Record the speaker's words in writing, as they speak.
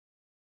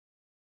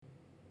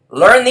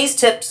Learn these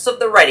tips of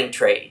the writing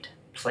trade.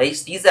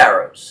 Place these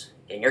arrows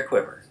in your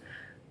quiver.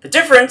 The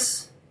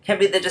difference can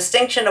be the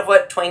distinction of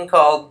what Twain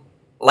called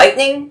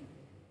lightning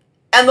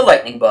and the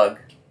lightning bug.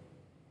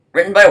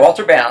 Written by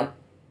Walter Bound.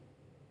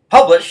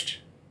 Published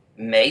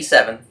May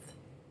 7th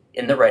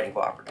in the Writing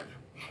Cooperative.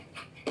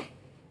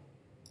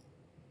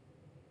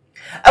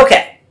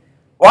 Okay,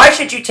 why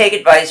should you take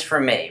advice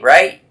from me,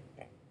 right?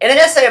 In an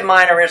essay of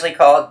mine originally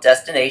called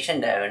Destination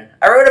Known,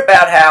 I wrote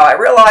about how I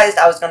realized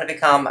I was going to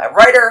become a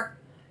writer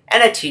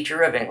and a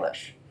teacher of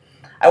English.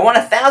 I won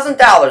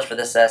 $1,000 for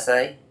this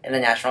essay in the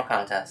national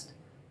contest.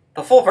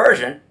 The full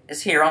version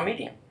is here on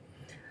Medium.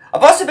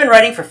 I've also been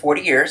writing for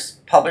 40 years,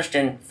 published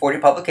in 40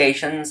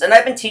 publications, and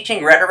I've been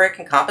teaching rhetoric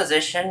and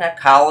composition at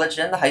college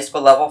and the high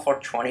school level for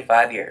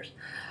 25 years.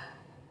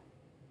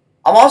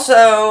 I've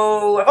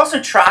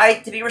also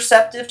tried to be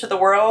receptive to the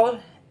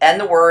world and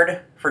the word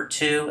for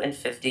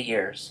 50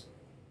 years.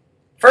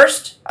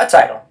 First, a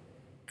title,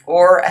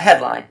 or a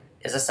headline,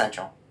 is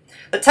essential.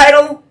 The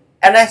title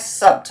and a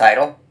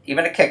subtitle,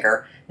 even a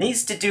kicker,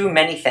 needs to do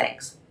many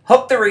things.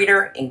 Hook the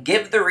reader and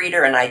give the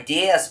reader an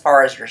idea as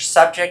far as your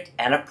subject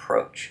and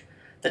approach.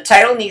 The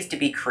title needs to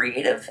be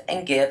creative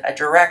and give a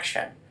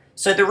direction,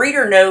 so the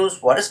reader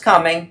knows what is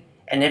coming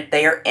and if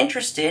they are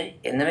interested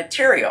in the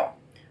material.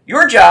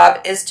 Your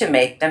job is to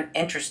make them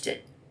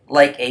interested,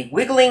 like a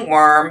wiggling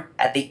worm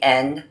at the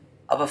end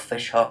of a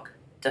fish hook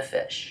to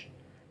fish.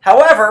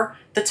 However,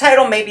 the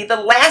title may be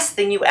the last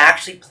thing you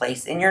actually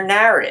place in your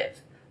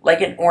narrative,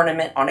 like an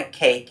ornament on a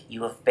cake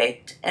you have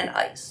baked and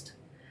iced.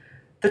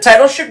 The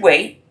title should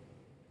wait,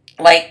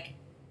 like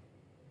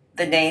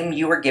the name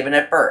you were given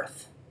at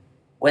birth.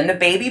 When the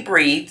baby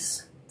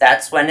breathes,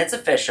 that's when it's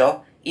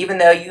official, even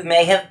though you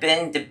may have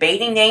been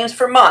debating names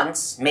for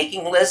months,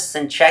 making lists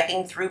and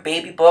checking through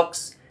baby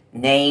books.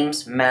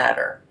 Names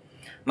matter.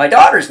 My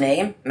daughter's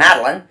name,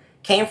 Madeline,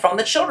 came from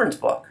the children's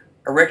book,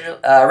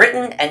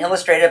 written and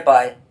illustrated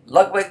by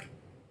Ludwig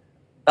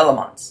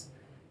Bellemans.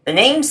 The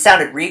name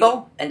sounded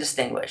regal and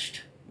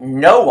distinguished.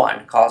 No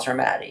one calls her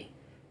Maddie.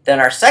 Then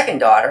our second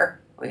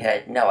daughter, we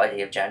had no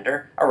idea of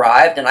gender,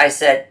 arrived, and I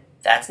said,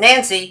 "That's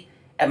Nancy,"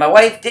 and my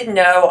wife didn't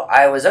know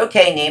I was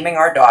okay naming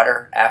our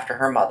daughter after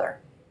her mother.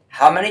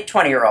 How many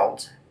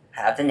 20-year-olds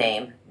have the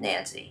name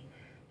Nancy?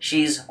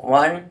 She's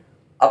one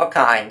of a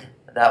kind,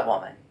 that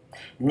woman.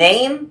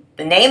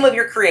 The name of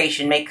your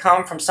creation may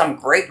come from some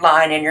great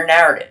line in your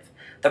narrative.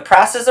 The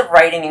process of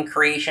writing and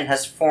creation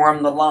has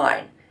formed the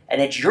line,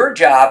 and it's your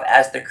job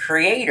as the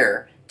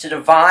creator to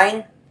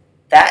divine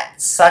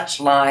that such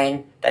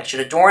line that should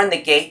adorn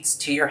the gates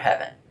to your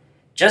heaven.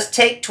 Just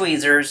take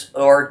tweezers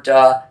or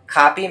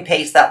copy and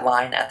paste that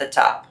line at the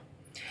top.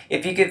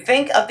 If you could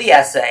think of the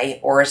essay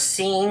or a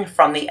scene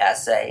from the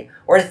essay,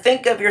 or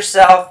think of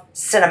yourself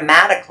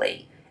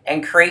cinematically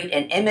and create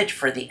an image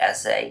for the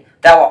essay,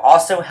 that will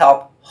also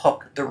help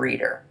hook the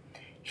reader.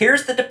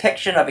 Here's the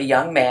depiction of a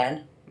young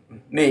man,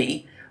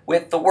 me,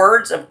 with the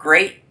words of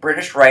great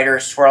British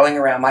writers swirling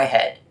around my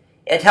head.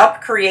 It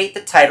helped create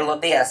the title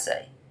of the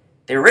essay.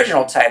 The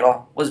original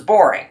title was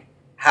Boring: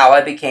 How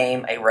I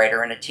Became a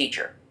Writer and a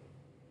Teacher.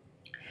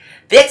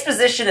 The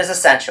exposition is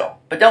essential,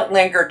 but don't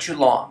linger too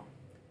long.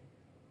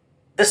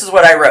 This is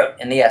what I wrote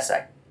in the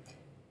essay.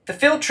 The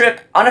field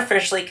trip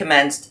unofficially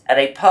commenced at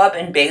a pub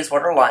in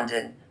Bayswater,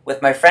 London,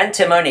 with my friend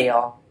Tim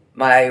O'Neill,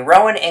 my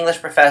Rowan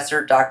English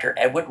professor, Dr.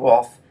 Edward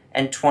Wolfe,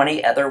 and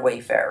 20 other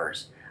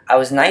wayfarers. I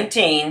was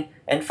 19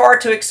 and far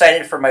too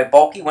excited for my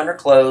bulky winter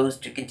clothes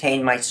to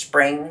contain my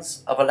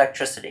springs of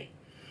electricity.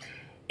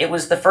 It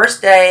was the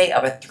first day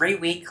of a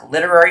 3-week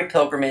literary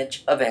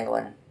pilgrimage of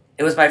England.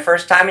 It was my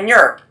first time in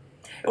Europe.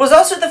 It was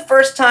also the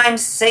first time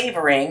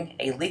savoring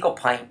a legal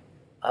pint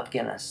of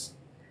Guinness.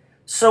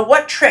 So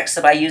what tricks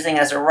am I using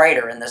as a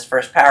writer in this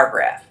first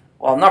paragraph?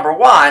 Well, number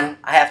one,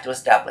 I have to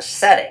establish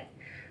setting.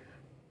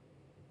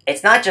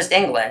 It's not just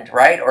England,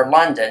 right, or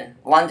London.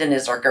 London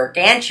is a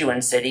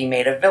gargantuan city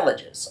made of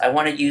villages. I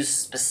want to use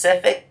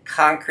specific,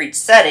 concrete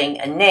setting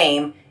and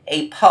name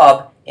a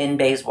pub in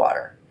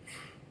Bayswater.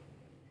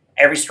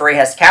 Every story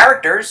has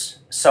characters,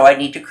 so I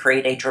need to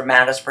create a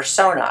dramatis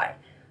personae.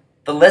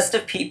 The list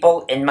of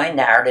people in my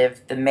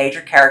narrative, the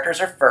major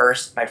characters are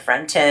first, my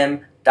friend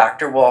Tim,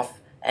 Dr. Wolfe,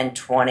 and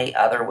 20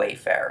 other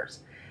wayfarers.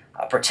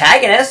 A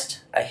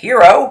protagonist, a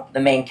hero, the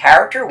main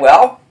character,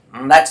 well,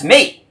 that's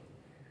me.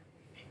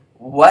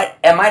 What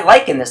am I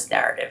like in this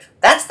narrative?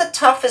 That's the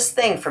toughest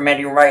thing for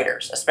many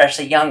writers,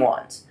 especially young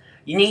ones.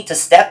 You need to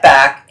step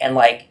back and,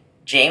 like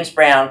James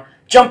Brown,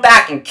 jump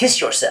back and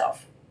kiss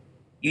yourself.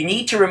 You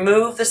need to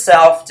remove the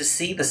self to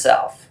see the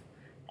self.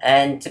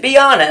 And to be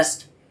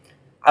honest,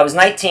 I was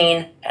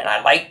 19 and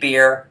I liked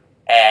beer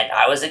and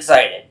I was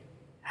excited.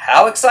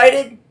 How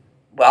excited?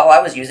 Well,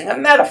 I was using a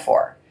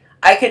metaphor.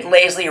 I could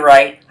lazily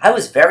write, I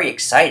was very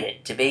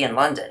excited to be in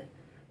London.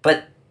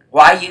 But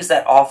why use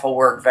that awful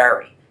word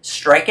very?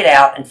 Strike it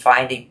out and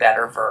find a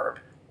better verb,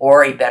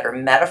 or a better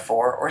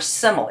metaphor or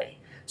simile.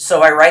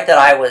 So I write that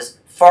I was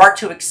far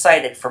too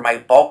excited for my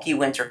bulky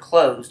winter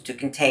clothes to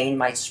contain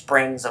my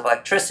springs of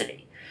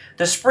electricity.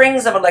 The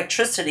springs of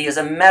electricity is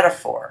a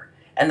metaphor,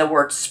 and the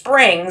word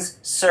springs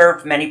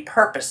served many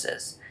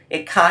purposes.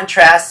 It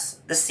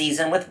contrasts the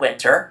season with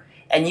winter,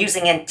 and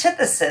using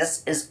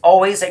antithesis is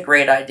always a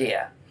great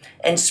idea.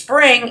 And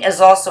spring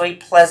is also a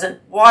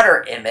pleasant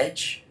water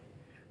image,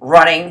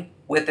 running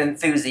with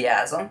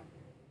enthusiasm,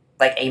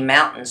 like a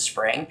mountain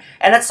spring,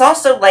 and it's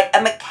also like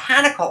a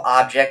mechanical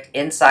object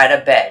inside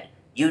a bed.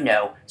 You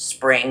know,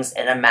 springs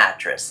in a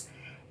mattress.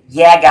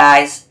 Yeah,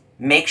 guys,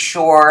 make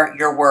sure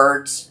your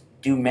words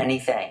do many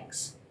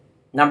things.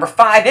 Number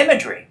 5,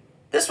 imagery.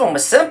 This one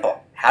was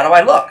simple. How do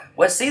I look?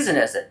 What season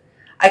is it?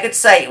 I could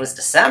say it was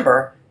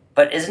December,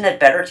 but isn't it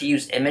better to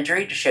use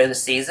imagery to show the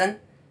season?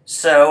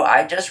 So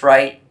I just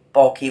write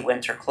bulky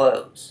winter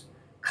clothes.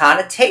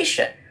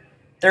 Connotation.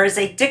 There is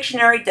a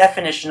dictionary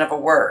definition of a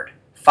word.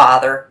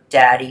 Father,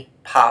 daddy,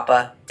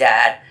 papa,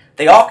 dad.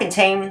 They all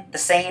contain the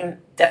same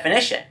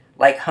definition,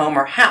 like home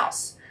or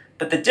house.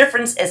 But the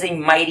difference is a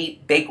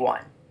mighty big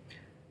one.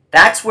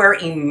 That's where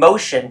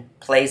emotion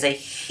plays a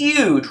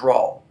huge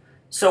role.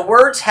 So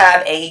words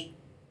have a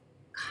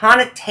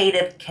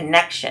connotative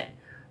connection.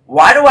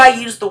 Why do I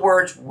use the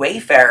words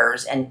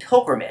wayfarers and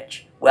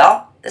pilgrimage?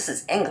 Well, this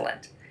is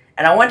England,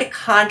 and I want to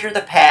conjure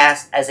the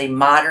past as a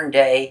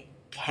modern-day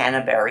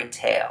Canterbury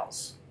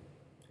Tales.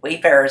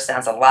 Wayfarers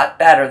sounds a lot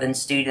better than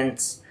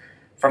students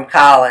from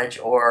college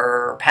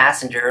or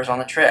passengers on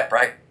the trip,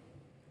 right?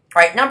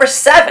 Right, number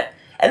 7,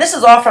 and this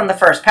is all from the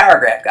first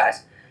paragraph,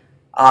 guys.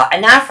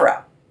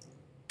 Anaphora.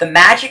 The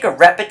magic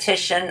of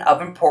repetition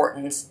of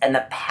importance and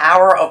the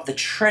power of the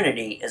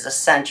Trinity is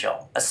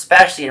essential,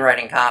 especially in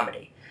writing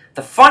comedy.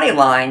 The funny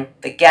line,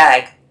 the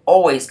gag,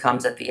 always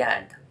comes at the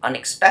end,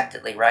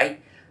 unexpectedly,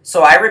 right?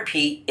 So I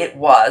repeat, it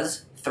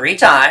was 3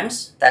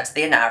 times, that's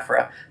the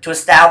anaphora, to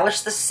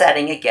establish the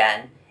setting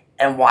again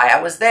and why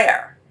I was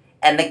there.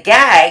 And the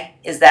gag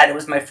is that it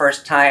was my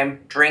first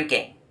time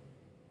drinking,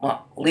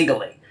 well,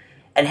 legally.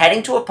 And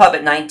heading to a pub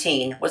at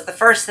 19 was the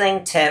first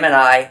thing Tim and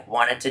I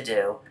wanted to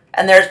do.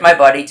 And there's my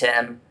buddy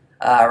Tim,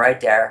 right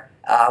there,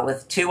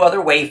 with 2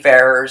 other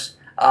wayfarers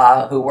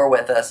who were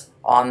with us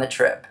on the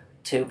trip.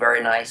 2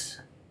 very nice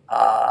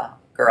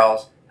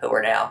girls who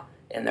are now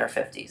in their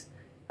 50s.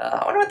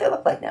 I wonder what they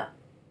look like now.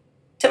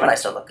 Tim and I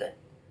still look good.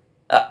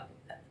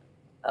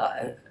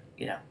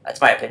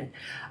 That's my opinion.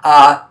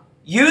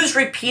 Use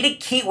repeated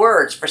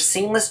keywords for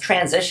seamless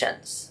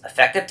transitions,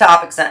 effective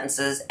topic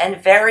sentences,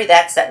 and vary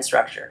that sentence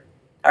structure.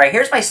 All right,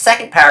 here's my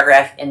second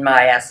paragraph in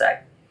my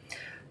essay.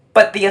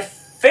 But the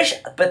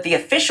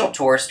official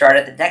tour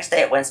started the next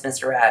day at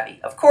Westminster Abbey.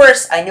 Of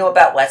course, I knew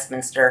about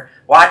Westminster,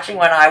 watching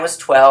when I was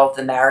 12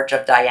 the marriage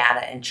of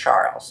Diana and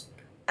Charles.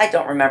 I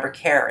don't remember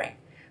caring.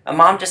 My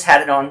mom just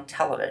had it on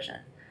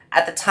television.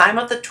 At the time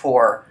of the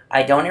tour,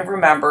 I don't even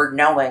remember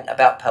knowing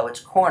about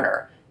Poets'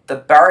 Corner, the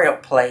burial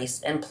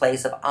place and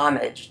place of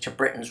homage to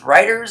Britain's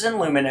writers and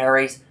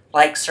luminaries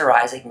like Sir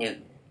Isaac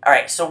Newton. All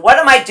right, so what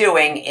am I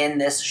doing in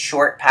this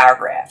short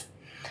paragraph?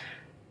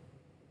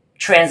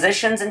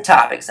 Transitions and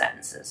topic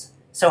sentences.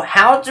 So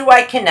how do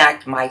I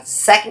connect my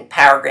second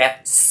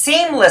paragraph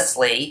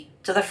seamlessly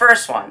to the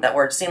first one? That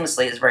word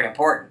seamlessly is very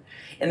important.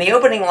 In the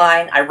opening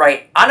line, I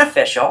write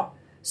unofficial,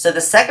 so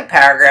the second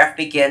paragraph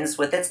begins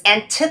with its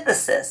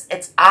antithesis,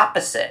 its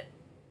opposite,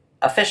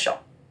 official.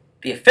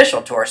 The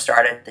official tour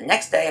started the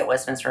next day at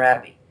Westminster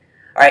Abbey.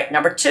 All right,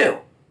 number 2,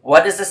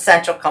 what is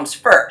essential comes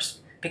first.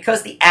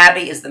 Because the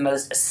Abbey is the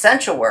most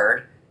essential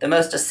word, the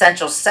most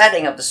essential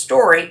setting of the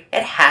story,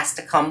 it has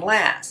to come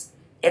last.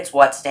 It's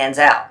what stands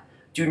out.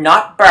 Do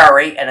not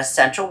bury an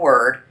essential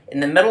word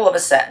in the middle of a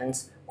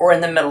sentence or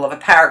in the middle of a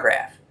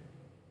paragraph.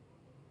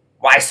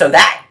 Why so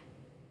that?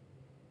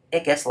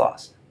 It gets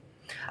lost.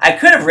 I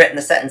could have written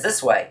the sentence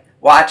this way,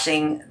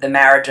 watching the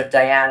marriage of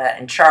Diana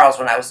and Charles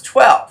when I was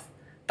 12.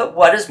 But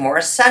what is more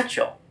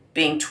essential,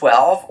 being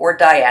 12 or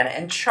Diana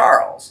and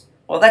Charles?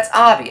 Well, that's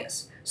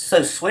obvious.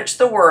 So switch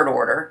the word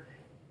order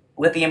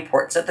with the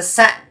importance of the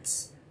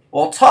sentence.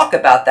 We'll talk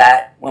about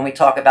that when we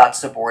talk about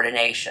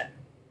subordination.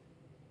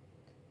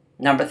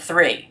 Number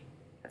 3,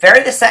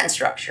 vary the sentence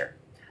structure.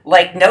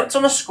 Like notes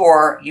on a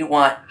score, you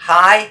want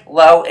high,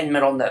 low, and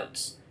middle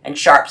notes, and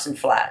sharps and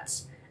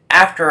flats.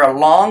 After a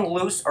long,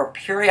 loose, or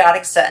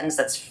periodic sentence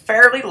that's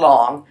fairly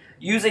long,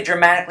 use a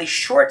dramatically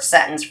short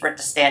sentence for it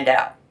to stand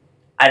out.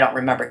 I don't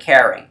remember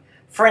caring.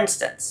 For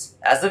instance,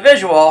 as a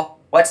visual,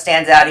 what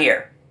stands out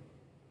here?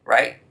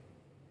 Right?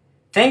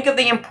 Think of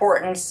the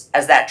importance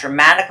as that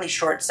dramatically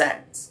short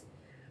sentence.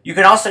 You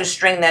can also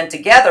string them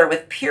together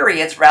with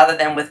periods rather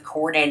than with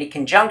coordinated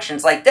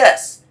conjunctions like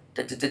this.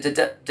 Just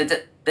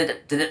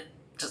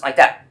like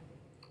that.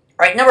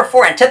 Right, number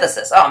 4,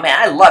 antithesis. Oh man,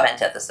 I love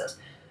antithesis.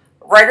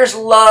 Writers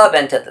love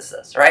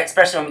antithesis, right?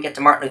 Especially when we get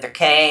to Martin Luther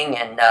King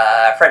and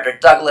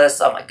Frederick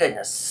Douglass. Oh my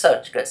goodness,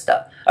 such good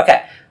stuff.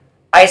 Okay,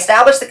 I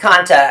established the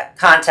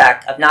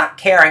contact of not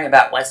caring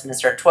about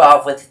Westminster at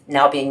 12 with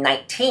now being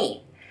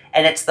 19.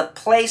 And it's the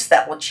place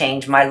that will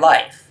change my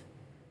life.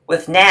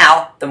 With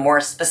now, the more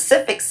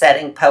specific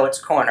setting, Poets'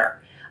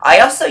 Corner. I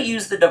also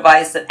use the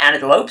device of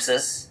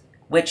anadolopsis,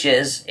 which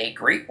is a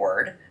Greek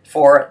word,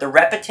 for the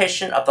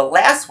repetition of the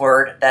last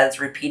word that is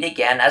repeated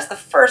again as the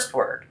first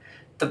word.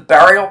 the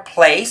burial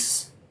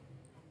place,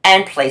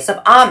 and place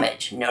of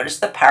homage. Notice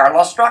the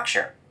parallel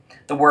structure.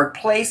 The word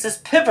place is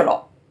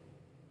pivotal.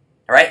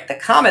 All right, the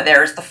comma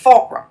there is the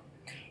fulcrum.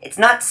 It's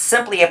not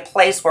simply a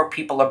place where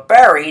people are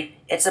buried,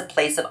 it's a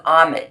place of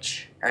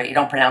homage. All right, you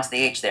don't pronounce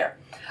the H there.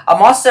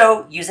 I'm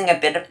also using a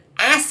bit of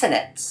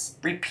assonance,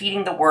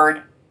 repeating the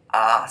word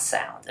ah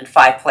sound in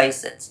 5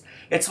 places.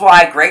 It's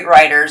why great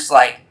writers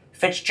like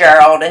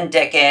Fitzgerald and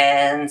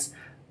Dickens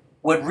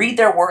would read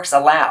their works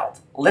aloud,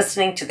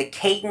 listening to the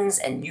cadence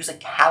and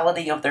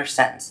musicality of their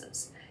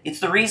sentences.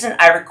 It's the reason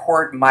I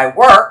record my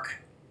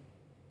work,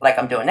 like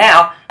I'm doing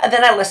now, and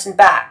then I listen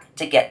back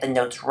to get the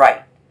notes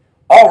right.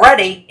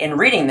 Already, in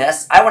reading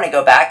this, I want to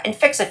go back and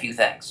fix a few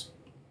things.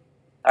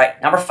 All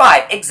right, number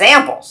 5,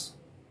 examples.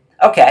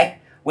 Okay,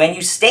 when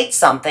you state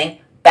something,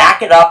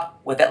 back it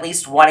up with at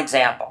least one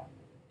example.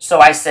 So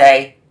I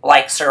say,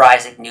 like Sir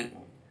Isaac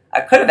Newton.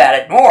 I could have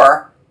added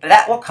more, but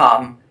that will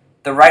come.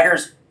 The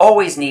writers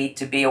always need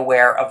to be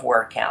aware of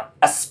word count,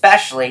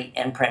 especially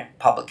in print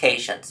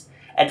publications.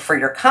 And for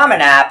your Common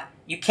App,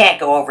 you can't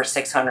go over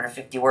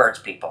 650 words,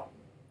 people.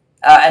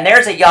 And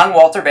there's a young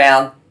Walter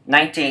Bound,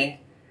 19,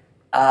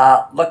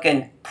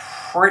 looking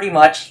pretty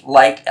much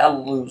like a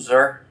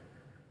loser.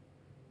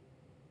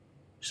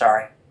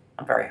 Sorry,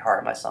 I'm very hard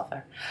on myself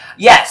there.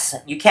 Yes,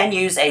 you can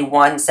use a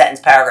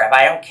 1-sentence paragraph.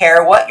 I don't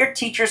care what your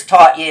teachers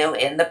taught you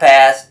in the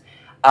past.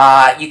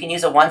 You can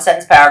use a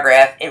 1-sentence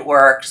paragraph. It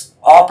works.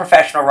 All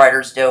professional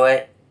writers do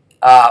it.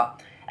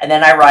 And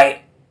then I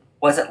write,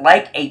 was it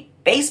like a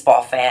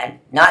baseball fan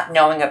not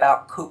knowing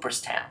about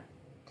Cooperstown?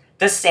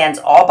 This stands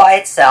all by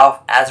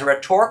itself as a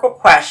rhetorical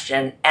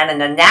question and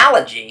an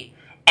analogy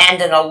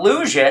and an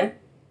allusion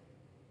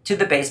to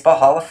the Baseball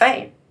Hall of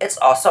Fame. It's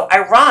also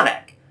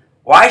ironic.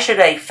 Why should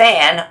a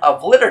fan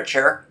of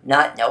literature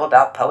not know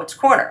about Poets'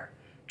 Corner?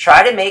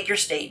 Try to make your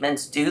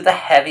statements do the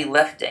heavy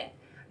lifting.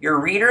 Your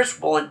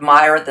readers will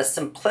admire the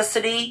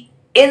simplicity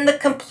in the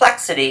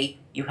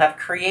complexity you have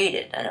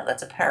created. I know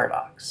that's a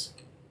paradox.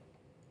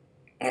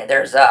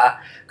 There's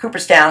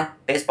Cooperstown,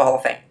 Baseball Hall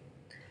of Fame.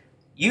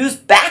 Use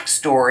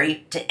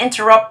backstory to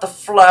interrupt the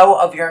flow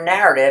of your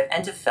narrative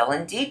and to fill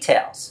in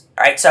details.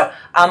 All right, so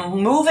I'm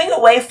moving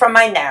away from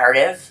my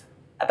narrative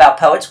about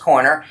Poets'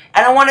 Corner,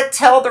 and I want to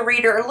tell the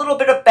reader a little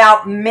bit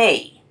about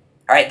me.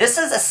 All right, this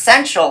is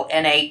essential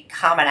in a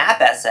Common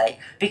App essay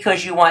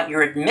because you want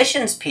your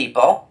admissions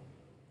people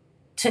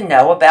to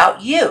know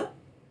about you,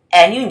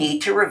 and you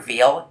need to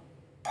reveal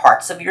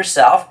parts of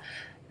yourself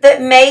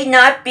that may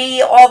not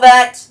be all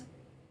that,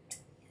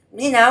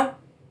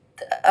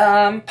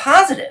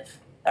 positive.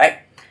 All right,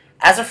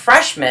 as a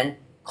freshman,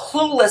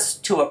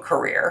 clueless to a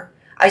career,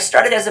 I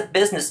started as a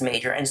business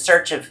major in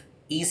search of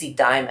easy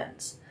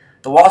diamonds.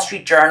 The Wall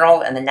Street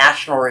Journal and the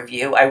National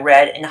Review I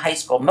read in high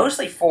school,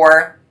 mostly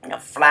for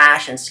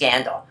flash and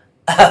scandal.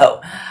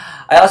 Oh,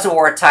 I also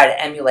wore a tie to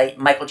emulate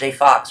Michael J.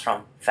 Fox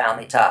from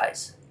Family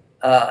Ties.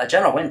 A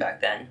General Wynn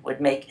back then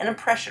would make an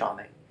impression on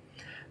me.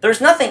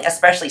 There's nothing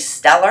especially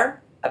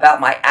stellar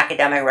about my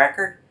academic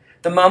record.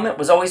 The moment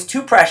was always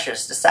too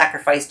precious to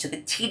sacrifice to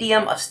the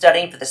tedium of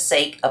studying for the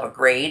sake of a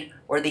grade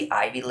or the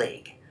Ivy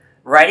League.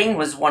 Writing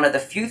was one of the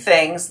few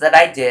things that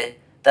I did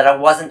that I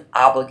wasn't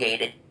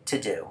obligated to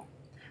do.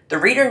 The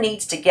reader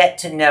needs to get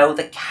to know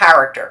the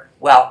character.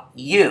 Well,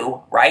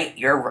 you, right?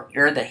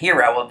 You're the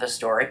hero of the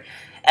story.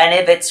 And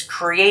if it's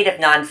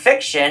creative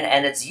nonfiction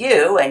and it's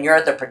you and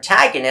you're the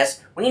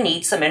protagonist, we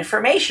need some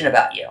information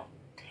about you.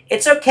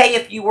 It's okay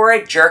if you were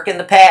a jerk in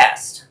the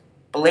past.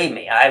 Believe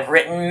me, I've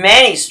written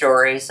many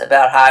stories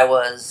about how I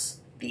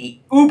was the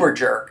uber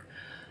jerk.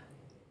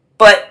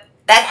 But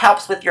that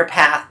helps with your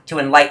path to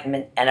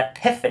enlightenment and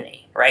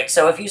epiphany, right?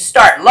 So if you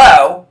start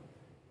low,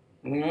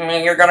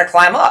 you're going to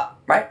climb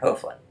up, right?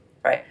 Hopefully,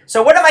 right?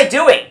 So what am I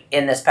doing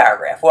in this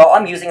paragraph? Well,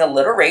 I'm using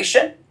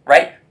alliteration,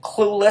 right?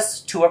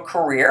 Clueless to a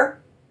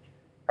career,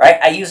 right?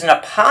 I use an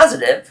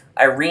appositive.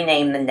 I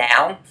rename the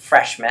noun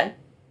freshman,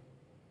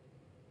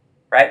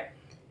 right?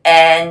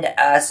 And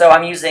so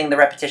I'm using the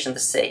repetition of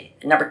the C.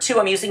 Number 2,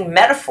 I'm using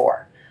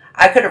metaphor.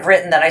 I could have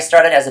written that I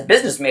started as a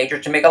business major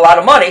to make a lot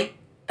of money,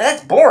 but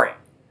that's boring.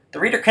 The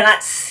reader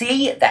cannot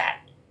see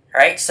that,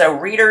 right? So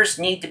readers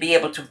need to be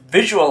able to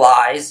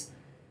visualize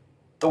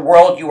the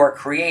world you are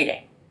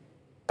creating.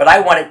 But I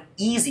wanted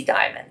easy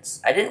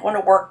diamonds. I didn't want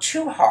to work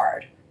too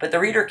hard, but the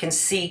reader can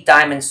see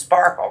diamonds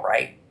sparkle,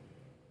 right?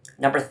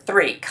 Number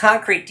 3,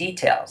 concrete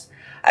details.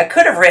 I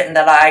could have written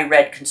that I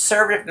read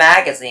conservative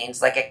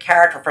magazines like a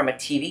character from a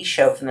TV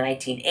show from the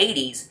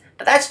 1980s,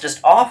 but that's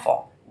just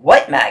awful.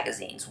 What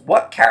magazines?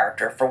 What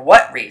character? For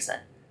what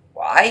reason?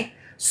 Why?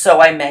 So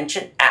I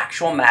mentioned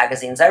actual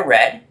magazines I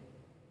read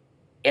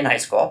in high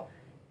school.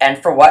 And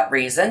for what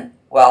reason?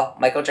 Well,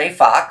 Michael J.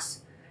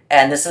 Fox.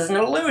 And this is an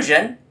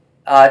allusion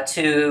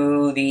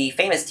to the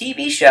famous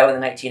TV show in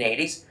the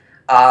 1980s.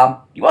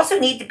 You also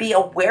need to be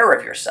aware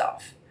of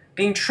yourself.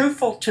 Being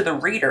truthful to the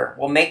reader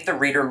will make the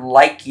reader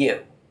like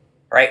you.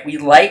 Right? We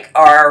like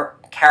our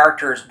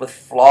characters with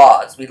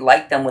flaws. We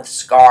like them with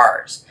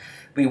scars.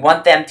 We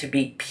want them to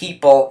be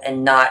people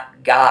and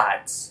not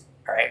gods,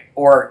 right?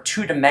 Or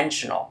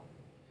two-dimensional.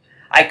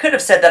 I could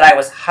have said that I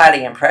was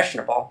highly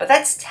impressionable, but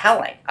that's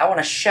telling. I want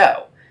to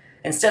show.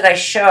 Instead, I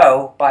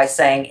show by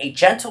saying a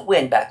gentle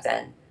wind back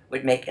then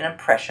would make an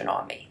impression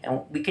on me,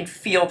 and we can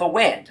feel the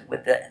wind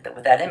with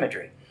that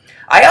imagery.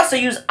 I also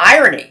use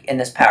irony in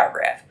this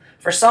paragraph.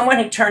 For someone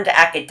who turned to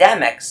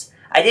academics,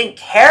 I didn't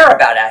care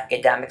about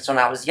academics when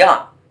I was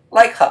young.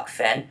 Like Huck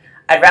Finn,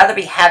 I'd rather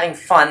be having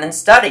fun than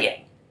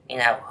studying.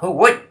 Who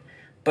wouldn't?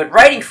 But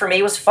writing for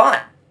me was fun,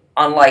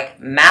 unlike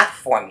math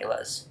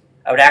formulas.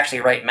 I would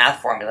actually write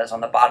math formulas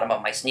on the bottom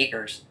of my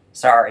sneakers.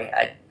 Sorry,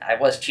 I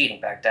was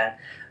cheating back then.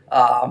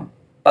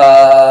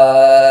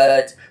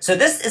 So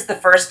this is the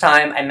first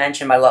time I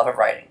mentioned my love of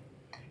writing.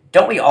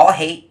 Don't we all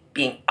hate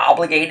being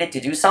obligated to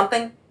do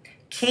something?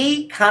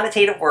 Key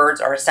connotative words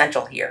are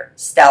essential here.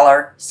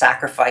 Stellar,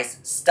 sacrifice,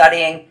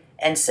 studying,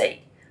 and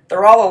sake.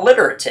 They're all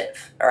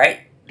alliterative, all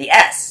right? The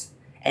S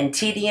and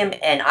tedium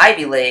and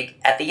Ivy League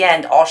at the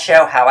end all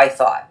show how I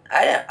thought.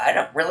 I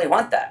don't really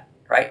want that,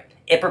 right?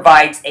 It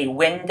provides a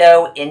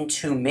window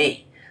into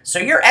me. So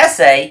your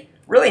essay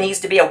really needs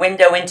to be a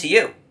window into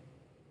you.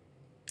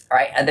 All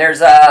right, and there's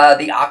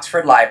the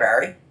Oxford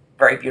Library,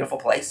 very beautiful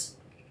place.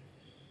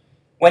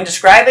 When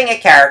describing a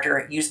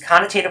character, use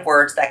connotative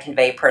words that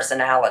convey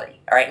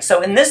personality. All right,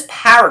 so in this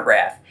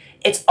paragraph,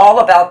 it's all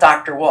about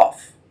Dr.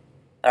 Wolf.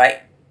 All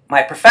right,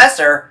 my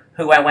professor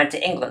who I went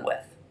to England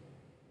with.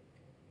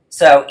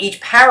 So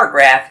each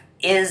paragraph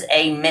is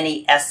a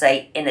mini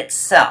essay in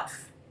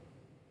itself.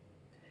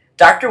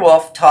 Dr.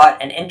 Wolf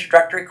taught an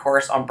introductory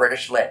course on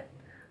British Lit.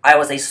 I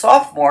was a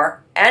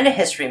sophomore and a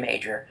history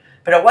major,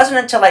 but it wasn't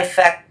until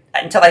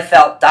I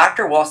felt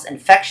Dr. Wolf's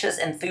infectious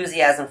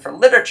enthusiasm for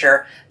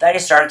literature that I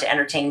started to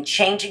entertain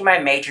changing my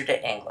major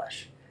to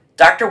English.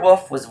 Dr.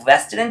 Wolf was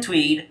vested in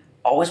tweed,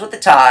 always with a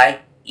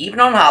tie, even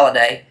on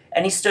holiday,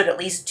 and he stood at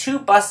least 2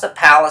 busts of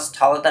Pallas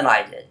taller than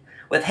I did,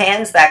 with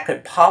hands that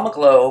could palm a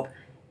globe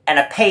and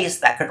a pace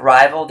that could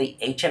rival the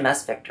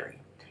HMS Victory.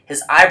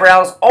 His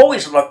eyebrows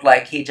always looked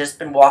like he'd just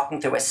been walking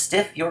through a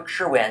stiff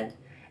Yorkshire wind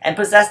and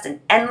possessed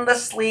an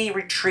endlessly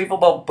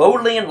retrievable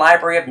Bodleian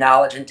library of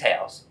knowledge and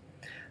tales.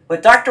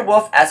 With Dr.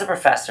 Wolf as a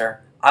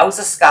professor, I was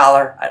a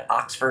scholar at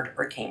Oxford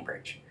or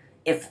Cambridge.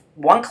 If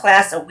one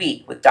class a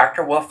week with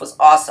Dr. Wolf was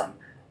awesome,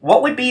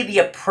 what would be the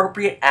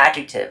appropriate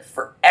adjective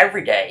for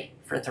every day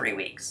for 3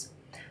 weeks?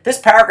 This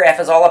paragraph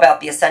is all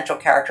about the essential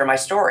character of my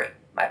story,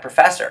 my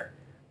professor.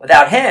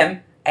 Without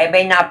him, I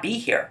may not be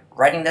here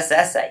writing this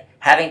essay,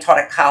 having taught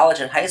at college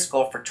and high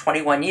school for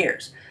 21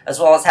 years, as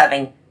well as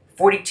having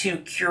 42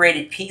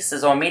 curated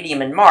pieces on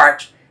Medium in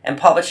March and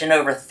published in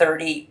over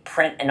 30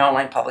 print and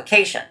online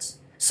publications.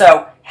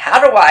 So how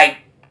do I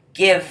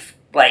give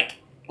like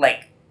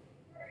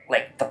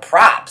the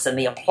props and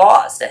the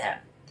applause to him?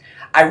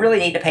 I really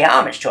need to pay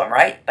homage to him,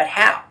 right? But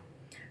how?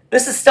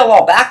 This is still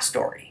all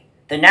backstory.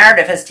 The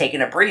narrative has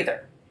taken a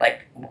breather.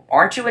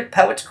 Aren't you at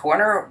Poet's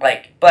Corner?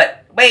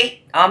 But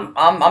wait,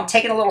 I'm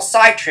taking a little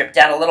side trip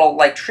down a little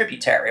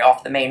tributary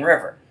off the main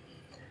river.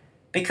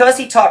 Because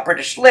he taught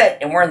British Lit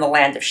and we're in the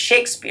land of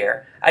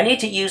Shakespeare, I need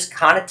to use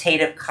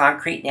connotative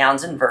concrete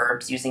nouns and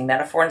verbs using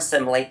metaphor and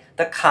simile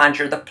that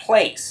conjure the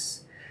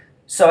place.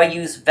 So I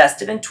use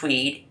vested in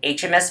tweed,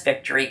 HMS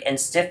Victory, and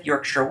stiff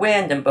Yorkshire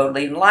wind and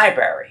Bodleian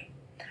Library.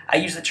 I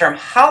use the term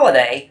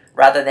holiday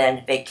rather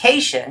than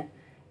vacation,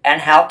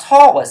 and how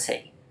tall was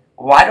he?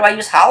 Why do I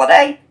use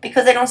holiday?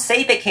 Because they don't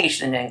say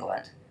vacation in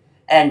England.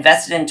 And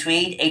vested in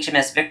tweed,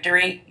 HMS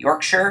Victory,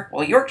 Yorkshire.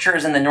 Well, Yorkshire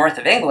is in the north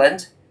of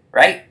England,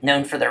 right?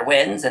 Known for their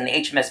winds, and the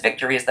HMS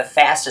Victory is the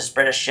fastest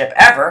British ship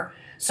ever,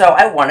 so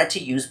I wanted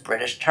to use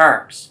British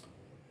terms.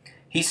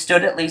 He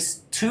stood at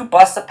least 2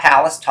 busts of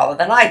Pallas taller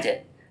than I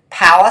did.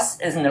 Pallas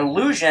is an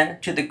allusion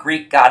to the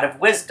Greek god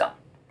of wisdom.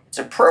 It's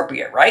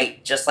appropriate,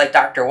 right? Just like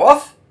Dr.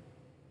 Wolf.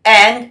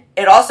 And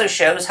it also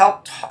shows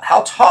how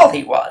tall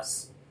he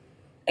was.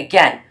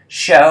 Again,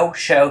 show,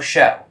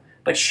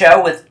 but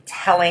show with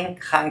telling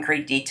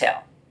concrete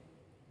detail.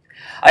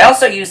 I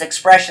also use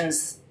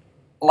expressions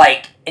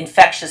like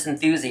infectious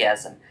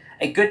enthusiasm,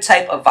 a good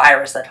type of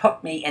virus that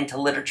hooked me into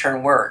literature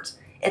and words.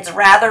 It's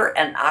rather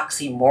an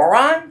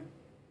oxymoron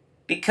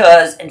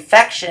because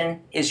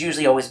infection is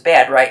usually always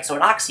bad, right? So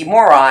an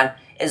oxymoron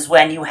is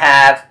when you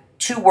have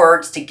 2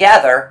 words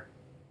together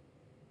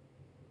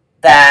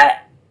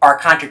that are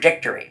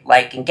contradictory.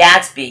 Like in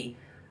Gatsby,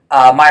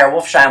 Meyer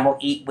Wolfsheim will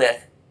eat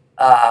with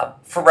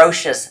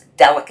ferocious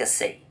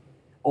delicacy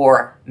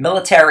or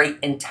military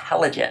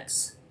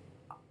intelligence.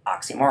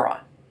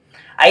 Oxymoron.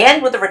 I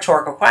end with a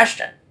rhetorical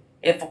question.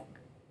 If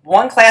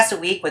 1 class a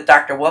week with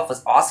Dr. Wolf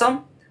was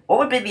awesome, what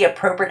would be the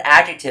appropriate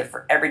adjective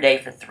for every day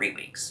for 3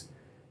 weeks?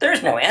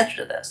 There's no answer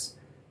to this.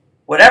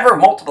 Whatever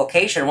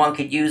multiplication one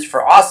could use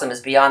for awesome is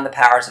beyond the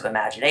powers of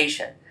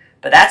imagination,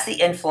 but that's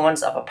the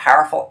influence of a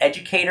powerful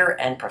educator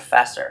and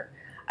professor.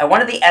 I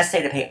wanted the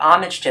essay to pay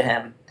homage to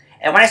him,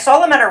 and when I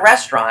saw him at a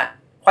restaurant,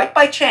 quite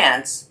by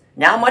chance,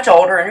 now much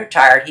older and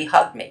retired, he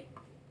hugged me.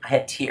 I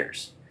had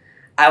tears.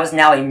 I was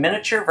now a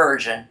miniature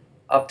version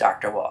of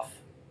Dr. Wolf,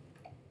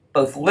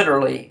 both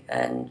literally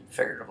and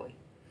figuratively.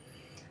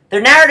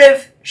 The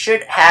narrative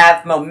should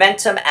have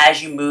momentum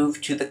as you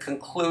move to the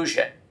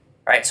conclusion.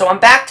 Right? So I'm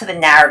back to the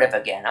narrative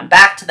again. I'm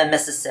back to the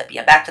Mississippi.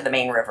 I'm back to the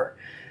main river.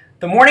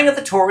 The morning of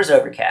the tour was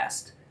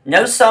overcast.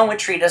 No sun would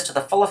treat us to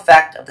the full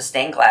effect of the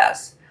stained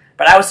glass,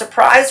 but I was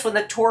surprised when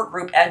the tour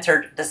group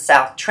entered the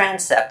south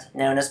transept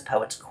known as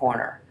Poets'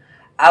 Corner.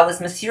 I was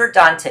Monsieur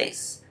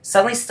Dantes,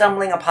 suddenly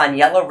stumbling upon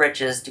yellow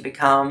riches to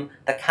become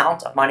the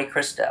Count of Monte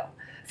Cristo.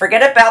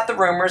 Forget about the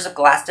rumors of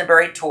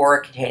Glastonbury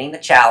tour containing the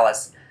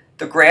chalice.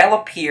 The Grail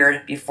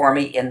appeared before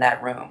me in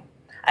that room.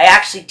 I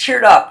actually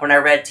teared up when I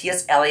read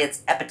T.S.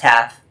 Eliot's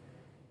epitaph.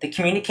 The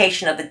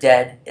communication of the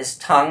dead is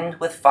tongued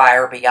with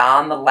fire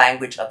beyond the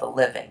language of the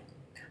living.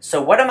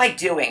 So what am I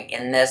doing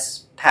in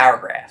this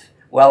paragraph?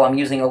 Well, I'm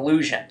using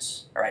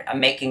allusions. All right? I'm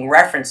making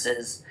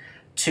references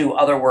to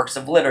other works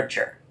of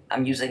literature.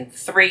 I'm using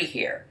 3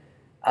 here.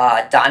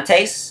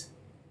 Dante's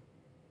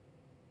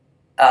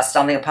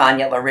stumbling upon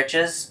yellow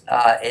riches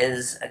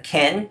is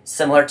akin,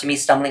 similar to me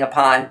stumbling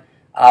upon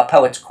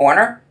Poets'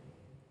 Corner.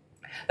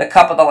 The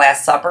Cup of the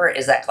Last Supper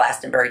is at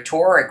Glastonbury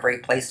Tour, a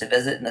great place to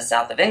visit in the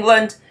south of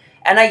England.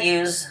 And I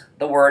use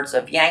the words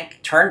of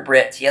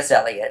Yank-turned-Brit T.S.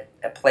 Eliot,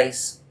 a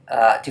place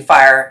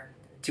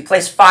to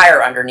place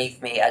fire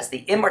underneath me as the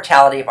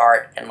immortality of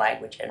art and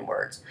language and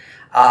words.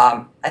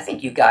 I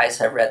think you guys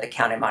have read The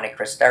Count of Monte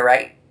Cristo,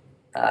 right?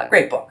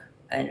 Great book.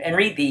 And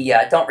read the,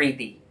 don't read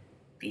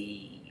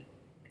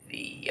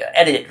the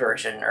edited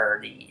version,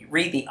 or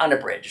read the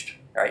unabridged,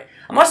 right?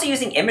 I'm also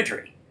using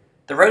imagery.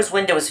 The rose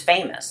window is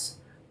famous.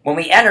 When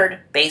we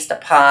entered, based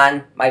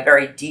upon my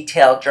very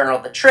detailed journal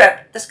of the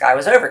trip, the sky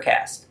was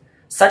overcast.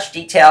 Such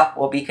detail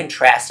will be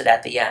contrasted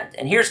at the end.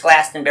 And here's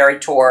Glastonbury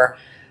Tour.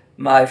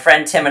 My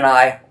friend Tim and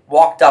I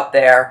walked up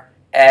there,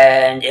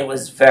 and it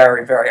was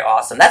very, very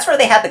awesome. That's where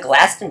they had the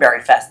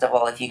Glastonbury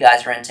Festival, if you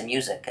guys are into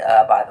music,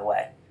 by the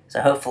way.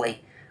 So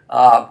hopefully,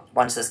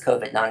 once this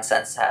COVID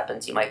nonsense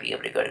happens, you might be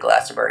able to go to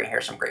Glastonbury and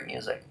hear some great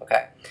music.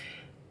 Okay.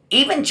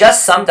 Even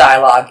just some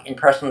dialogue in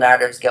personal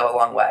narratives go a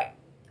long way.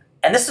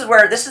 And this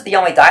is the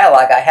only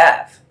dialogue I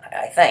have,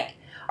 I think.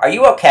 Are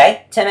you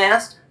okay? Tim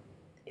asked.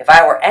 If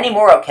I were any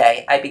more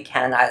okay, I'd be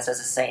canonized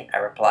as a saint, I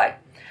replied.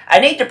 I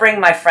need to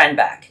bring my friend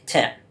back,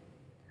 Tim.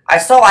 He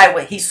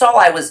saw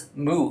I was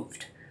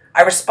moved.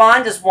 I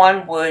respond as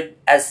one would,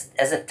 as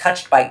if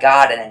touched by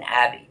God in an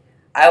abbey.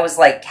 I was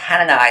like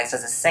canonized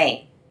as a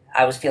saint.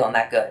 I was feeling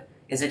that good.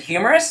 Is it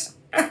humorous?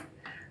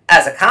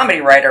 As a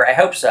comedy writer, I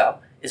hope so.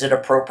 Is it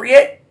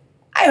appropriate?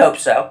 I hope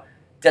so.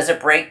 Does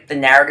it break the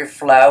narrative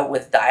flow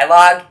with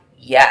dialogue?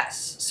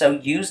 Yes. So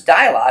use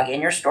dialogue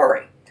in your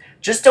story.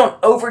 Just don't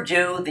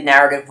overdo the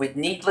narrative with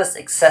needless,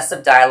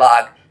 excessive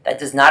dialogue that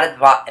does not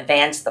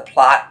advance the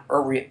plot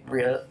or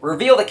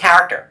reveal the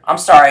character. I'm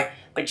sorry,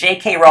 but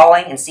J.K.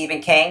 Rowling and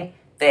Stephen King,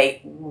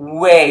 they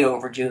way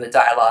overdo the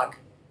dialogue.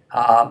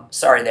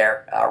 Sorry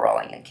there,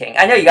 Rowling and King.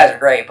 I know you guys are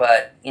great,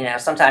 but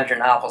sometimes your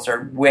novels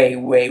are way,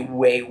 way,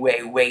 way,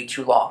 way, way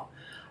too long,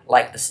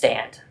 like The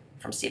Stand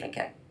from Stephen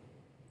King.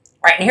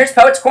 All right, and here's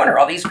Poets' Corner.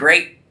 All these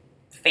great,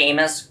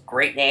 famous,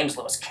 great names: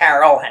 Lewis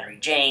Carroll, Henry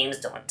James,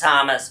 Dylan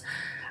Thomas,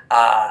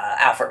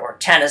 Alfred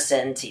Lord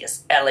Tennyson,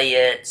 T.S.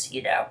 Eliot.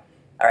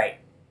 All right.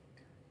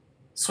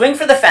 Swing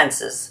for the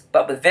fences,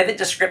 but with vivid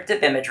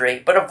descriptive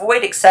imagery, but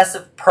avoid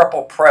excessive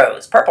purple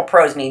prose. Purple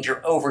prose means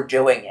you're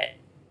overdoing it.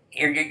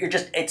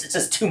 It's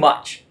just too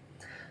much.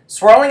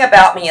 Swirling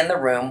about me in the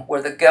room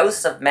were the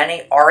ghosts of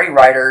many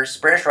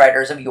British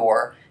writers of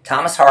yore,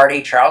 Thomas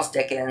Hardy, Charles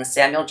Dickens,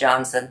 Samuel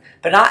Johnson,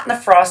 but not in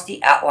the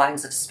frosty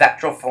outlines of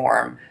spectral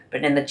form,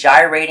 but in the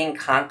gyrating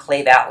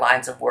concave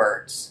outlines of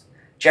words.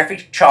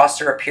 Geoffrey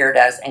Chaucer appeared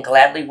as, and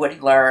gladly would he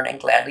learn, and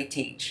gladly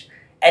teach.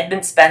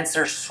 Edmund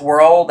Spenser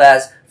swirled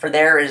as, for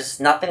there is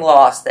nothing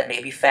lost that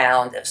may be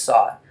found if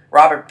sought.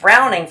 Robert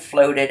Browning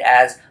floated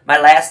as, my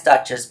last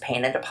Duchess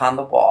painted upon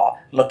the wall,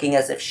 looking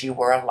as if she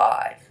were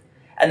alive.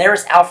 And there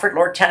is Alfred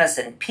Lord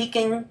Tennyson,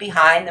 peeking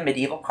behind the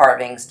medieval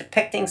carvings,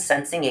 depicting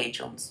sensing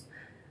angels.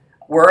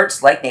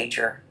 Words, like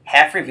nature,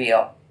 half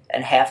reveal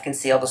and half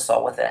conceal the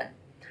soul within.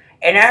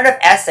 A narrative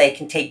essay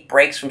can take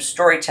breaks from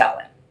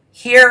storytelling.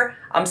 Here,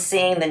 I'm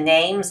seeing the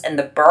names and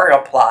the burial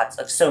plots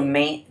of so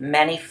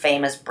many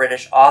famous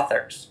British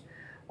authors.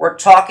 We're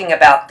talking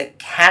about the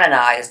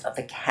canonized of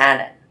the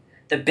canon,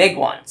 the big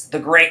ones, the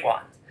great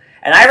ones.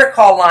 And I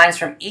recall lines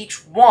from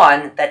each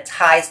one that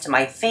ties to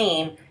my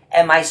theme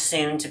and my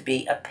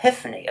soon-to-be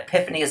epiphany.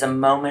 Epiphany is a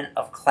moment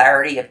of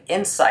clarity, of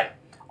insight,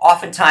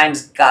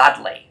 oftentimes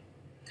godly.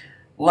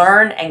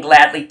 Learn and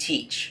gladly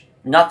teach.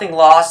 Nothing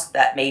lost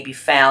that may be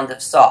found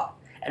if sought.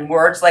 And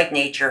words like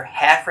nature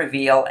half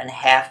reveal and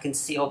half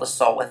conceal the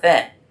soul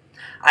within.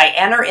 I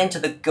enter into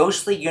the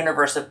ghostly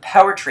universe of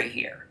poetry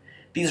here.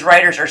 These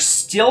writers are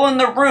still in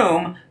the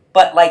room,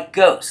 but like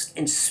ghosts,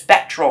 in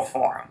spectral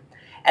form.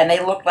 And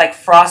they look like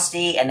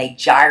Frosty, and they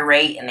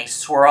gyrate, and they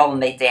swirl,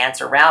 and they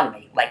dance around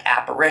me, like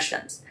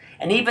apparitions.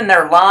 And even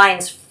their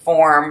lines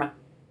form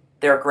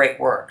their great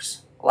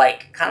works,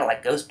 kind of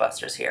like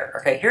Ghostbusters here.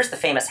 Okay, here's the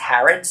famous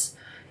Harrods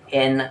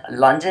in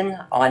London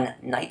on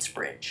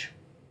Knightsbridge.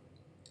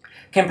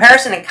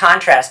 Comparison and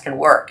contrast can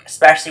work,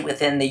 especially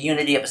within the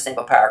unity of a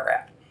single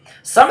paragraph.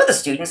 Some of the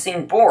students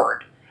seemed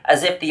bored,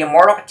 as if the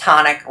immortal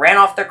tonic ran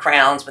off their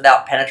crowns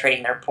without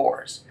penetrating their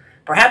pores.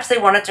 Perhaps they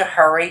wanted to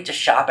hurry to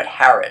shop at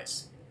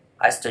Harrods.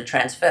 I stood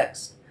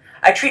transfixed.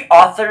 I treat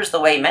authors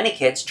the way many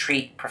kids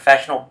treat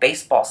professional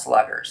baseball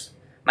sluggers.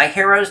 My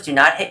heroes do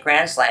not hit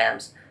grand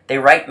slams. They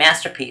write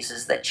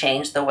masterpieces that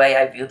change the way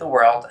I view the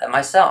world and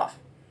myself.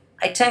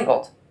 I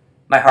tingled.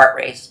 My heart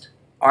raced.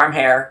 Arm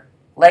hair,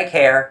 leg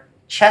hair,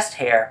 chest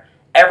hair,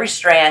 every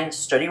strand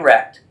stood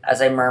erect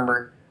as I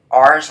murmured,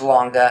 Ars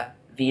longa,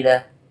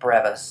 vita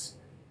brevis.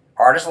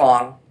 Art is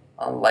long,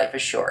 life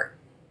is short.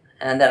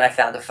 And then I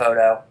found a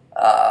photo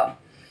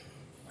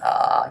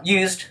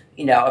used,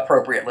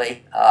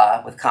 appropriately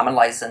with common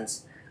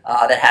license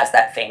that has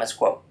that famous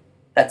quote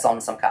that's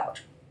on some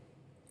college.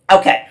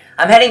 Okay,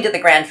 I'm heading to the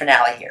grand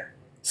finale here.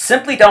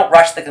 Simply don't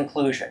rush the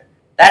conclusion.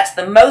 That's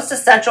the most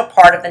essential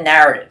part of the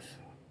narrative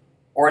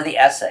or the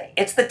essay.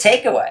 It's the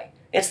takeaway.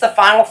 It's the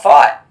final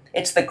thought.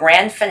 It's the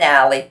grand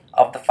finale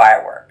of the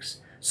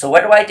fireworks. So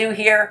what do I do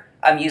here?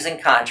 I'm using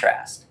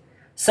contrast.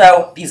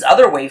 So these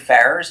other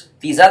wayfarers,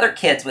 these other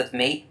kids with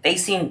me, they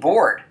seemed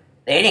bored.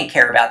 They didn't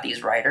care about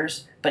these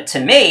writers. But to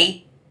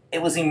me,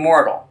 it was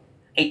immortal.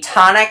 A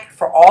tonic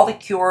for all the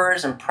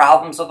cures and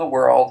problems of the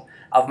world,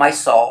 of my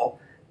soul.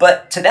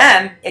 But to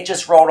them, it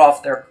just rolled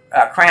off their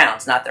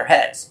crowns, not their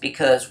heads.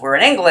 Because we're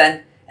in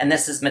England, and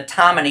this is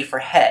metonymy for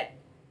head.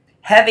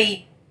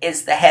 Heavy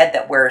is the head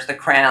that wears the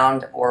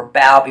crown or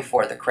bow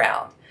before the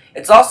crown.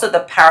 It's also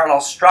the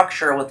parallel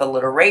structure with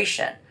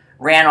alliteration.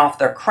 Ran off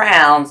their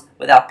crowns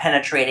without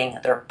penetrating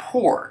their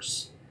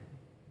pores.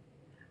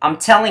 I'm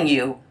telling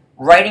you,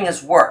 writing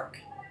is work,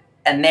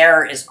 and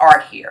there is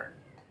art here.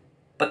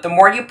 But the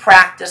more you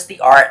practice the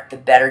art, the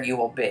better you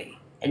will be.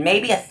 And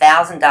maybe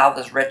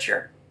 $1,000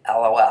 richer,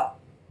 LOL.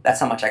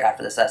 That's how much I got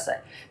for this essay.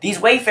 These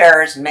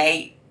wayfarers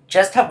may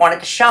just have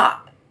wanted to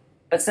shop.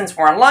 But since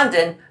we're in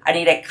London, I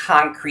need a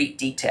concrete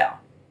detail.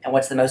 And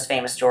what's the most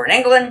famous store in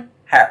England?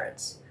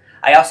 Harrods.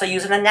 I also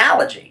use an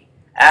analogy.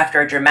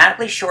 After a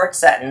dramatically short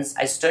sentence,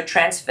 I stood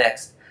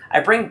transfixed. I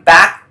bring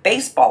back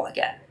baseball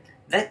again.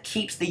 That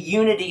keeps the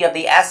unity of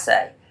the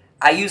essay.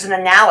 I use an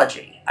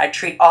analogy. I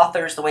treat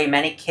authors the way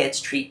many kids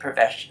treat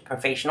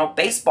professional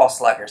baseball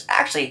sluggers.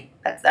 Actually,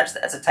 that's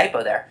a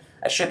typo there.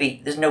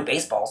 There's no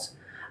baseballs.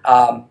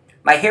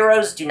 My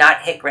heroes do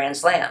not hit grand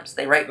slams.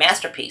 They write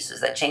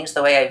masterpieces that change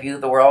the way I view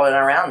the world and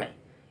around me.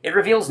 It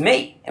reveals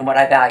me and what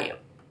I value.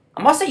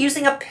 I'm also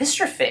using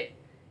epistrophe.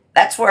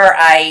 That's where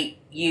I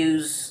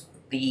use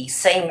the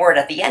same word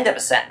at the end of a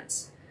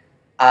sentence.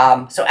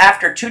 So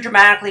after two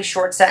dramatically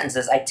short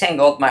sentences, I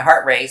tingled, my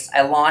heart raced,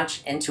 I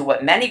launched into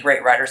what many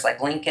great writers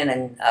like Lincoln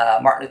and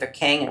Martin Luther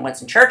King and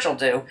Winston Churchill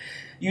do,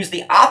 use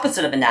the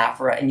opposite of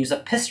anaphora and use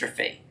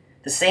epistrophe,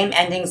 the same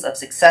endings of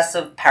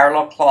successive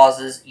parallel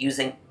clauses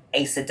using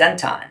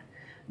accidenton.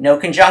 No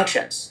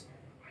conjunctions,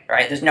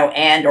 right? There's no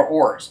and or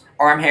ors.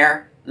 Arm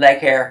hair, leg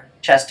hair,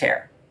 chest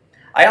hair.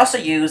 I also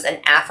use an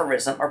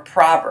aphorism or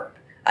proverb.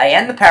 I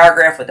end the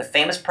paragraph with a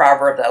famous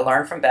proverb that I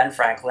learned from Ben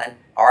Franklin,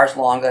 Ars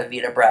longa,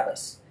 vita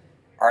brevis.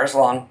 Art is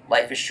long,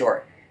 life is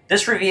short.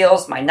 This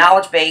reveals my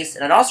knowledge base,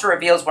 and it also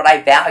reveals what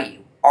I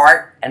value,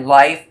 art and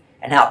life,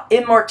 and how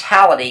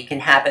immortality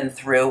can happen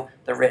through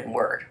the written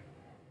word.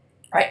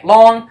 Right,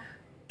 long,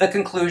 the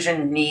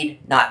conclusion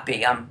need not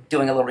be. I'm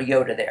doing a little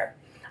Yoda there.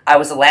 I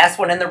was the last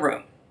one in the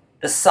room.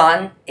 The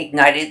sun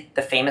ignited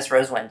the famous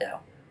rose window.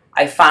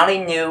 I finally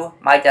knew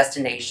my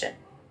destination.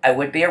 I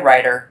would be a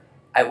writer.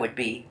 I would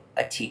be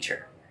a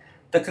teacher.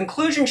 The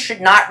conclusion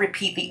should not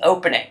repeat the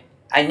opening.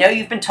 I know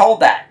you've been told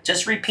that.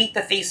 Just repeat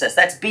the thesis.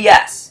 That's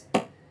BS.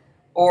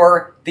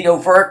 Or the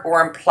overt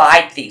or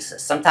implied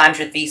thesis. Sometimes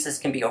your thesis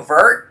can be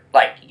overt,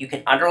 like you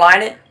can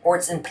underline it, or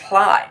it's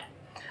implied.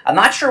 I'm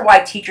not sure why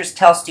teachers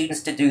tell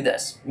students to do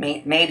this.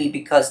 Maybe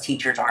because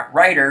teachers aren't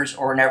writers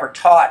or never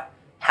taught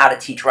how to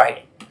teach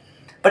writing.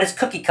 But it's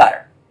cookie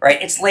cutter,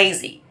 right? It's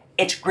lazy.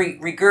 It's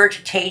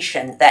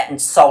regurgitation that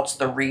insults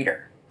the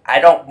reader. I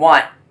don't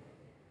want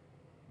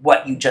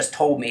what you just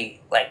told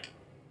me, like,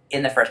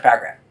 in the first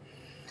paragraph.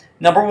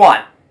 Number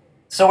one.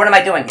 So what am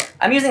I doing here?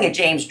 I'm using a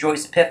James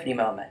Joyce epiphany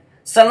moment.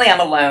 Suddenly I'm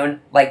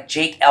alone, like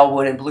Jake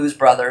Elwood and Blues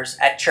Brothers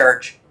at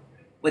church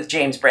with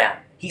James Brown.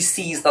 He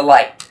sees the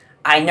light.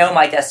 I know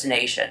my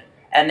destination.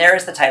 And there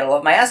is the title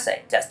of my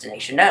essay,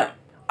 Destination Known.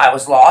 I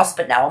was lost,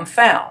 but now I'm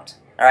found.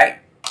 All right?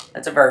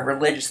 That's a very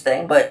religious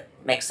thing, but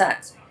makes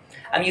sense.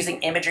 I'm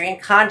using imagery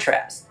and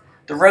contrast.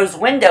 The rose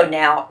window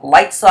now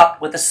lights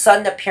up with the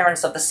sudden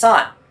appearance of the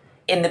sun.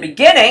 In the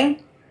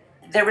beginning,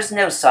 there was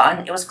no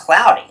sun. It was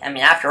cloudy. I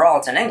mean, after all,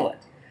 it's in England.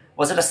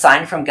 Was it a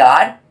sign from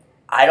God?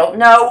 I don't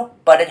know,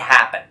 but it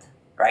happened,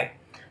 right?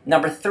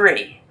 Number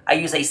three, I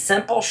use a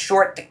simple,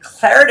 short,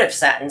 declarative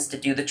sentence to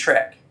do the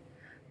trick.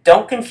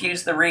 Don't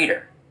confuse the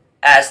reader.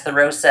 As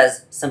Thoreau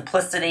says,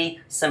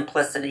 simplicity,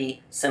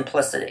 simplicity,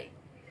 simplicity.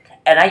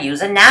 And I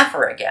use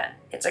anaphora again.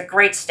 It's a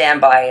great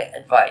standby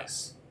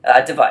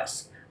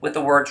device, with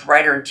the words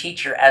writer and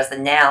teacher as the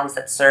nouns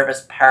that serve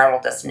as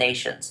parallel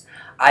destinations.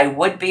 I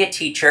would be a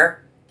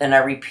teacher. then I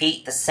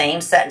repeat the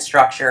same sentence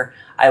structure.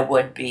 I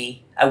would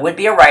be a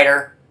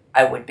writer,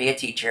 I would be a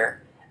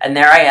teacher, and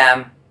there I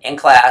am in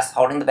class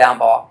holding the bound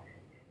ball.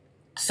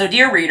 So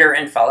dear reader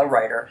and fellow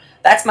writer,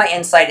 that's my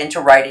insight into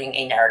writing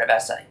a narrative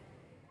essay.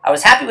 I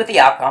was happy with the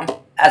outcome,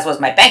 as was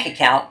my bank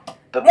account,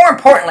 but more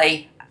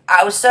importantly,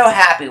 I was so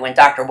happy when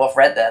Dr. Wolf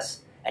read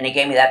this, and he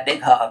gave me that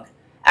big hug.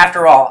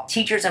 After all,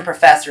 teachers and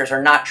professors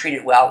are not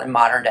treated well in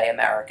modern-day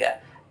America,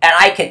 and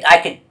I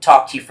could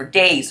talk to you for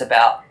days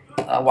about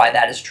why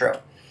that is true.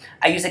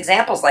 I use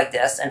examples like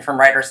this, and from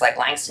writers like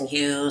Langston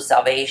Hughes,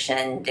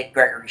 Salvation, Dick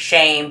Gregory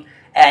Shame,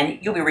 and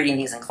you'll be reading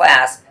these in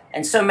class,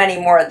 and so many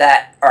more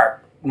that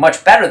are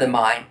much better than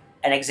mine,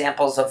 and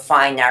examples of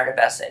fine narrative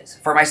essays.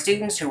 For my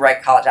students who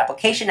write college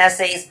application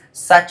essays,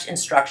 such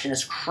instruction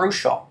is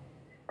crucial,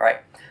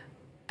 right?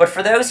 But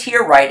for those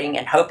here writing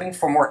and hoping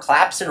for more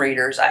claps and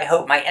readers, I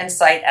hope my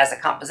insight as a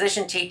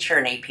composition teacher,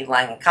 an AP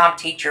Lang and Comp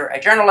teacher, a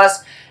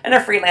journalist, and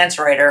a freelance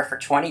writer for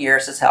 20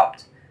 years has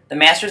helped. The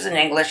Masters in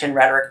English and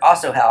Rhetoric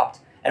also helped,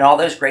 and all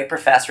those great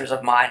professors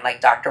of mine like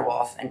Dr.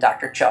 Wolf and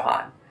Dr.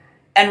 Chauhan.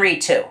 And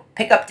read too.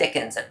 Pick up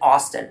Dickens and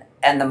Austen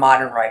and the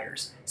modern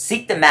writers.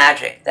 Seek the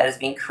magic that is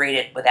being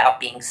created without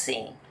being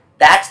seen.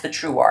 That's the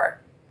true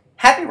art.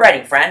 Happy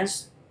writing,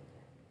 friends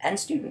and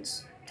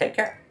students. Take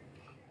care.